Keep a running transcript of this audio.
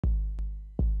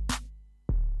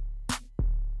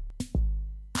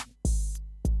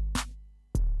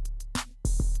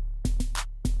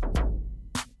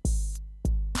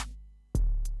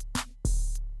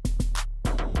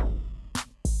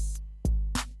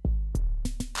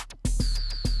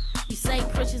say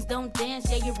Christians don't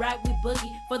dance, yeah, you're right, we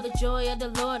boogie for the joy of the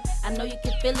Lord. I know you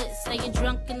can feel it, staying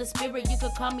drunk in the spirit. You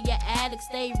could call me an addict,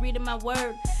 stay reading my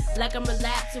word like I'm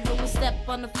relapsing when we step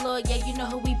on the floor. Yeah, you know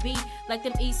who we be, like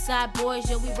them East Side boys.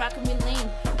 Yeah, we rockin', we lean,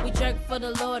 we jerk for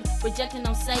the Lord, rejecting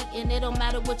on Satan. It don't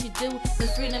matter what you do,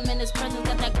 there's freedom in His presence.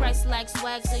 Got that Christ-like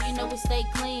swag, so you know we stay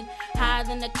clean. Higher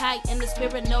than a kite in the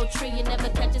spirit, no tree. You never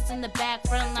catch us in the back,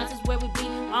 front lines is where we be.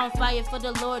 On fire for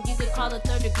the Lord, you could call it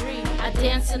third degree. I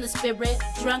dance in the spirit,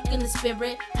 drunk in the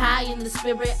spirit, high in the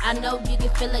spirit. I know you can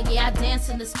feel it. Yeah, I dance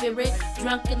in the spirit,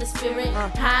 drunk in the spirit,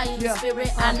 high in the spirit.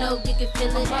 I know you can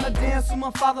feel it. I'm tryna dance with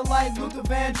my father like Luther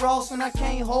Vandross, and I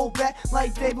can't hold back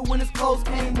like David when his clothes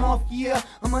came off. Yeah,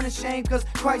 I'm unashamed cause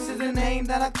Christ is the name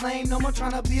that I claim. No more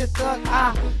tryna be a thug,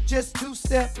 I just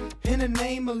two-step in the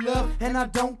name of love. And I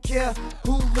don't care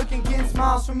who looking, getting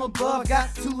smiles from above.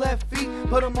 Got 2 left feet,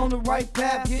 but I'm on the right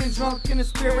path, getting drunk in the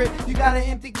spirit. You got an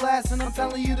empty glass, and I'm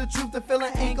telling you the truth, the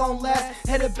feeling ain't gon' last.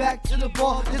 Headed back to the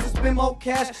bar, just to spend more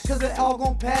cash, cause it all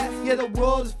gon' pass. Yeah, the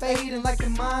world is fading like your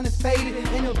mind is faded,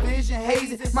 and your vision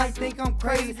hazy. Might think I'm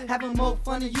crazy, having more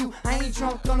fun than you. I ain't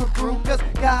drunk on a brew, cause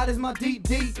God is my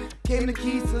DD. Gave me the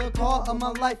keys to the car of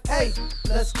my life. Hey,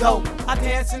 let's go. I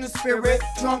dance in the spirit,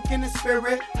 drunk in the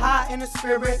spirit, high in the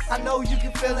spirit. I know you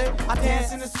can feel it. I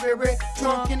dance in the spirit,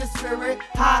 drunk in the spirit,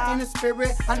 high in the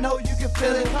spirit. I know you can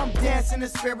feel it. Come dance in the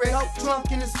spirit,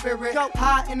 drunk in the spirit,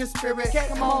 high in the spirit.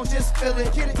 Come on, just feel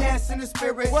it. Get it, dance in the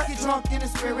spirit. Get drunk in the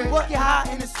spirit, get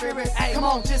high in the spirit. Come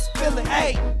on, just feel it.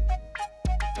 Hey.